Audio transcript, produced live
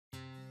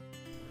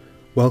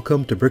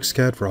Welcome to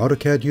BricsCAD for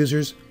AutoCAD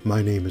users.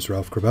 My name is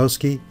Ralph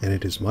Grabowski, and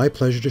it is my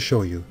pleasure to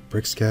show you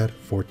BricsCAD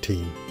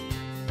 14.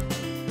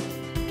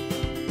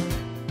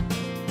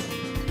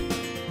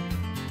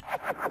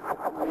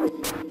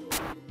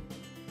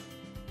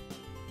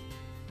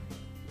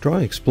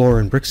 Drawing Explorer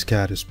in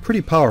BricsCAD is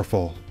pretty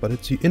powerful, but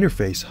its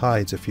interface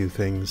hides a few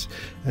things,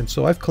 and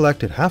so I've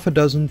collected half a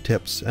dozen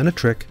tips and a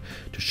trick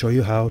to show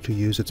you how to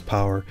use its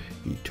power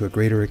to a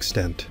greater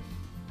extent.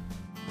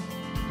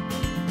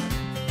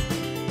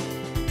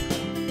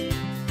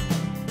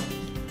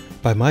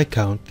 By my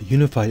count, the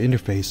unified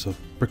interface of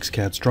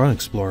BricsCAD's Drawing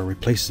Explorer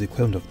replaces the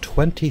equivalent of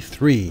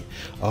 23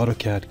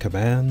 AutoCAD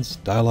commands,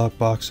 dialog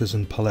boxes,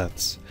 and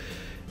palettes.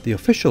 The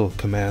official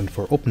command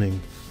for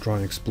opening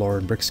Drawing Explorer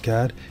in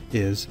BricsCAD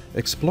is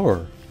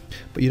Explorer,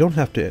 but you don't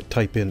have to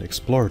type in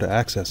Explorer to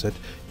access it.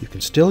 You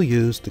can still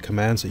use the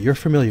commands that you're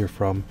familiar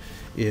from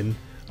in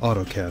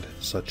AutoCAD,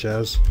 such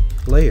as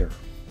Layer,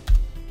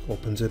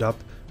 opens it up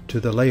to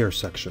the Layer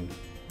section,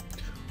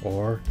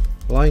 or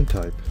Line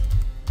Type,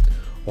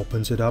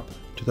 opens it up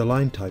to the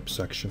Line Type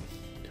section,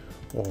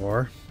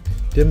 or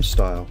Dim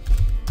Style,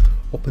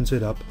 opens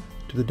it up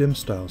to the Dim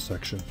Style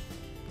section.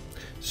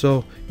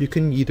 So you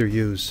can either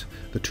use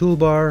the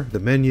toolbar, the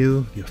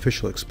menu, the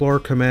official Explorer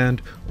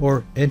command,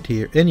 or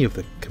enter any of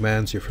the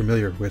commands you're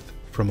familiar with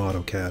from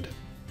AutoCAD.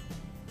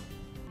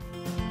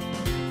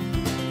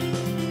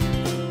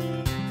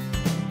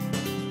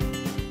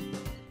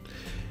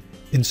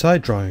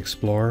 Inside Drawing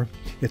Explorer,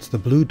 it's the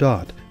blue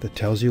dot that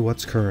tells you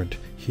what's current.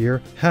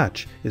 Here,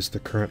 Hatch is the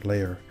current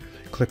layer.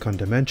 Click on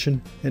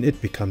Dimension and it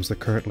becomes the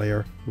current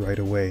layer right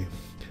away.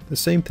 The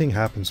same thing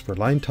happens for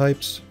line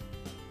types,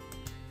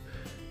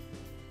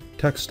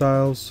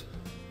 textiles,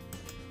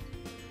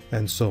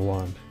 and so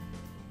on.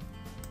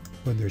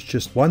 When there's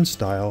just one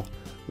style,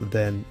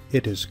 then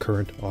it is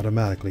current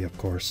automatically, of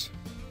course.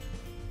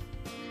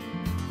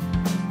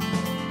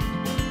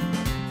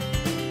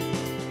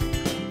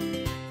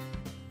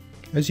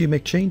 As you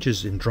make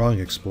changes in Drawing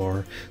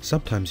Explorer,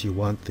 sometimes you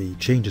want the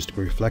changes to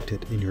be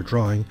reflected in your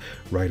drawing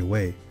right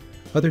away.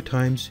 Other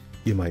times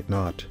you might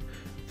not.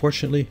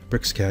 Fortunately,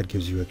 BricsCAD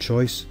gives you a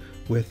choice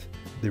with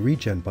the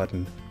Regen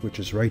button, which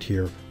is right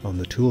here on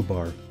the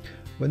toolbar.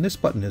 When this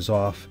button is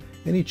off,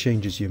 any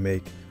changes you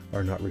make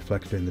are not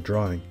reflected in the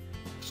drawing.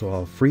 So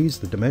I'll freeze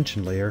the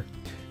dimension layer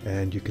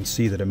and you can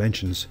see the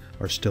dimensions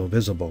are still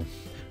visible.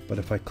 But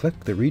if I click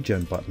the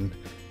Regen button,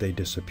 they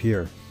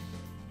disappear.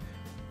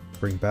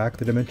 Bring back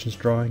the dimensions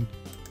drawing,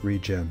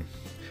 Regen.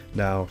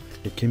 Now,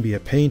 it can be a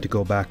pain to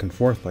go back and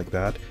forth like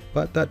that,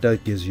 but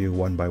that gives you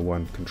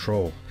one-by-one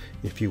control.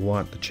 If you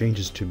want the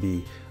changes to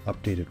be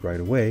updated right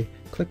away,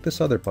 click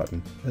this other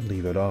button and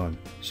leave it on.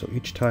 So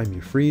each time you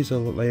freeze a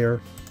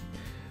layer,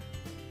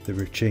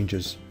 the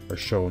changes are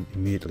shown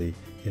immediately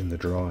in the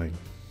drawing.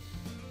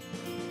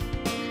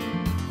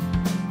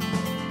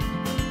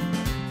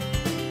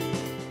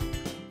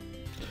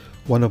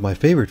 One of my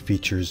favorite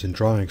features in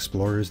Drawing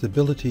Explorer is the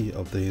ability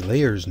of the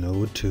Layers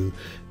node to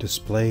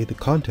display the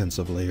contents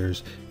of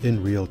layers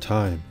in real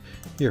time.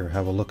 Here,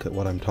 have a look at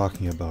what I'm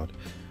talking about.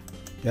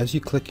 As you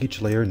click each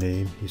layer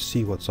name, you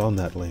see what's on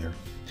that layer.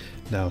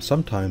 Now,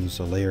 sometimes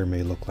a layer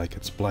may look like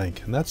it's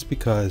blank, and that's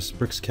because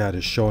BricsCAD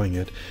is showing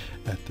it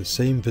at the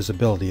same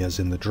visibility as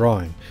in the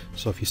drawing.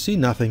 So if you see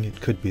nothing,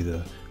 it could be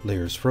the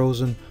layer's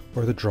frozen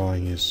or the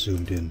drawing is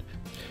zoomed in.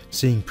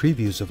 Seeing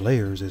previews of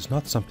layers is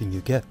not something you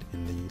get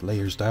in the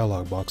Layers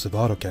dialog box of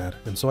AutoCAD,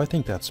 and so I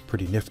think that's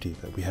pretty nifty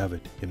that we have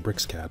it in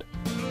BricsCAD.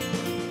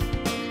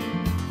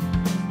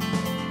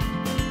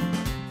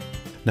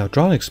 Now,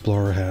 Drawing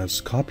Explorer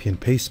has copy and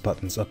paste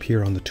buttons up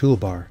here on the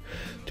toolbar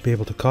to be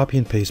able to copy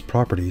and paste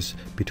properties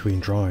between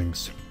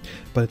drawings,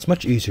 but it's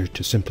much easier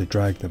to simply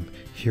drag them.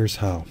 Here's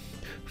how.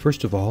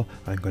 First of all,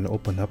 I'm going to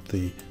open up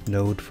the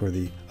node for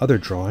the other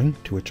drawing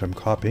to which I'm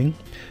copying.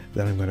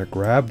 Then I'm going to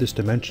grab this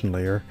dimension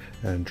layer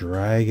and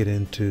drag it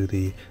into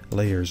the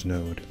Layers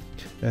node.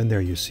 And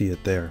there you see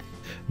it there.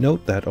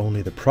 Note that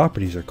only the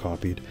properties are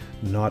copied,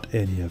 not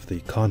any of the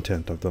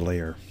content of the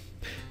layer.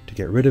 To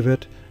get rid of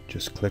it,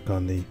 just click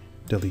on the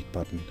Delete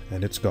button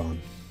and it's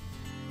gone.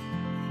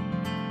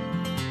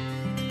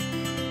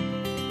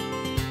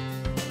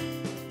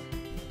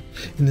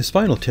 In this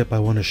final tip, I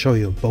want to show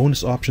you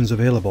bonus options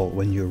available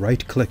when you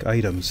right-click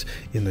items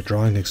in the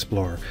Drawing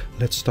Explorer.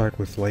 Let's start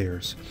with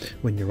layers.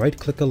 When you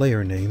right-click a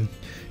layer name,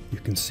 you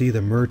can see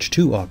the Merge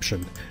To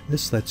option.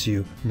 This lets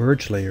you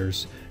merge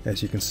layers,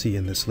 as you can see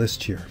in this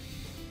list here.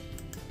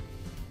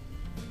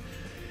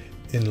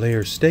 In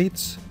Layer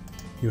States,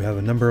 you have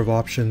a number of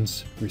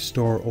options: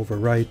 Restore,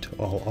 Overwrite,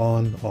 All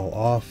On, All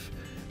Off,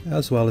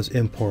 as well as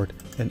Import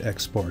and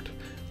Export.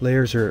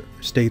 Layers or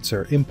states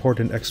are import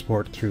and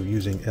export through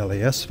using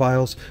LAS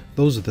files.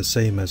 Those are the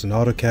same as in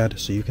AutoCAD,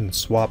 so you can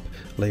swap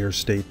layer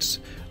states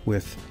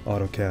with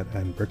AutoCAD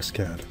and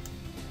BricsCAD.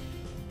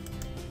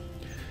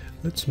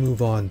 Let's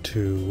move on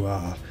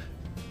to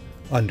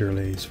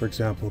underlays. For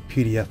example,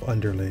 PDF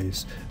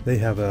underlays. They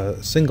have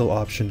a single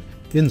option,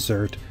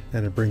 Insert,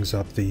 and it brings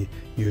up the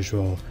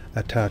usual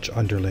Attach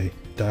Underlay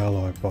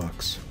dialog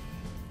box.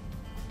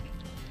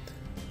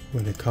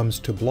 When it comes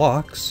to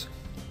blocks,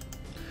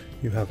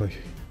 you have a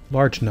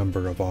large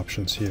number of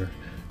options here.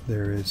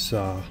 There is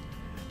the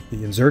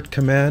insert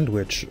command,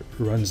 which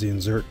runs the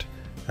insert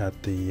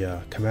at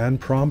the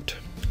command prompt.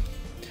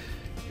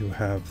 You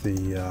have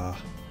the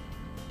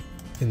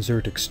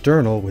insert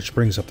external, which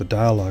brings up the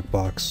dialog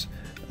box,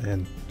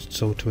 and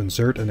so to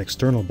insert an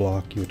external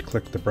block you would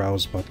click the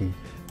browse button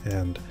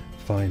and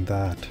find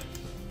that.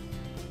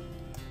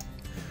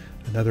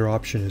 Another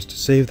option is to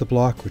save the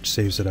block, which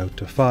saves it out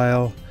to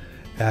file,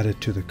 add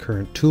it to the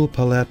current tool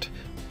palette,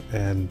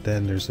 and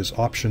then there's this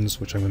options,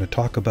 which I'm going to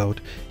talk about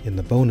in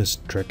the bonus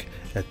trick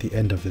at the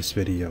end of this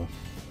video.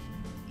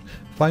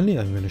 Finally,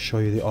 I'm going to show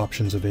you the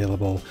options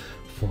available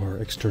for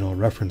external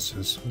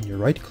references. When you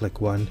right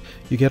click one,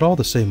 you get all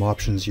the same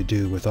options you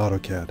do with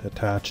AutoCAD: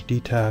 attach,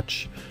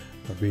 detach,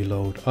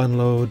 reload,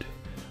 unload,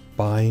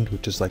 bind,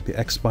 which is like the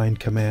Xbind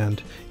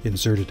command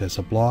inserted as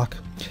a block,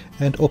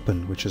 and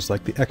open, which is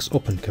like the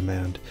Xopen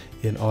command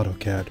in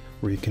AutoCAD,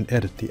 where you can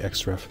edit the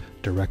XREF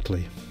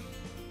directly.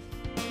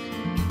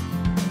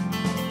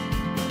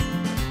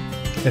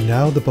 And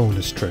now the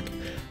bonus trick: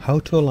 how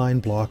to align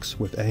blocks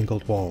with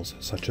angled walls,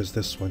 such as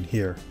this one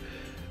here.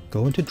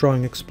 Go into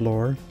Drawing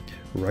Explorer,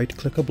 right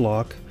click a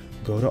block,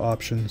 go to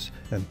Options,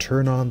 and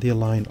turn on the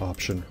Align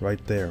option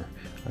right there.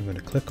 I'm going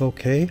to click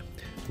OK,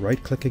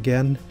 right click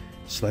again,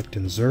 select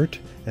Insert,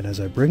 and as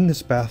I bring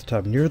this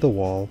bathtub near the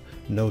wall,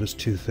 notice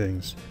two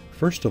things.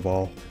 First of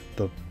all,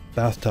 the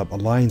bathtub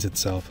aligns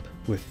itself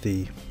with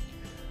the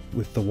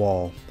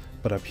wall,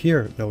 but up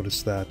here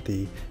notice that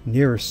the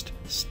nearest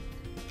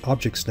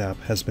object snap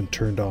has been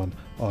turned on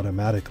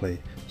automatically.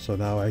 So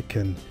now I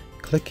can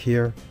click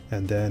here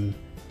and then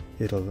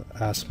it'll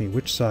ask me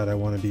which side I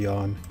want to be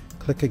on,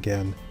 click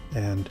again,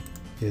 and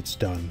it's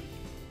done.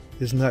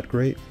 Isn't that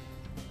great?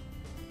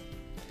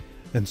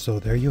 And so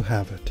there you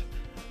have it.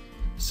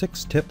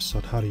 6 tips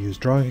on how to use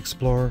Drawing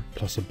Explorer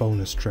plus a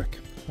bonus trick.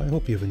 I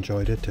hope you've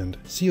enjoyed it, and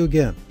see you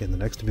again in the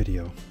next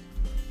video.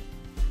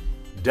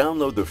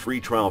 Download the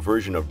free trial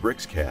version of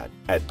BricsCAD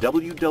at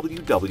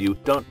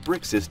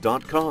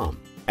www.bricsys.com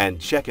and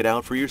check it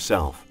out for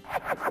yourself.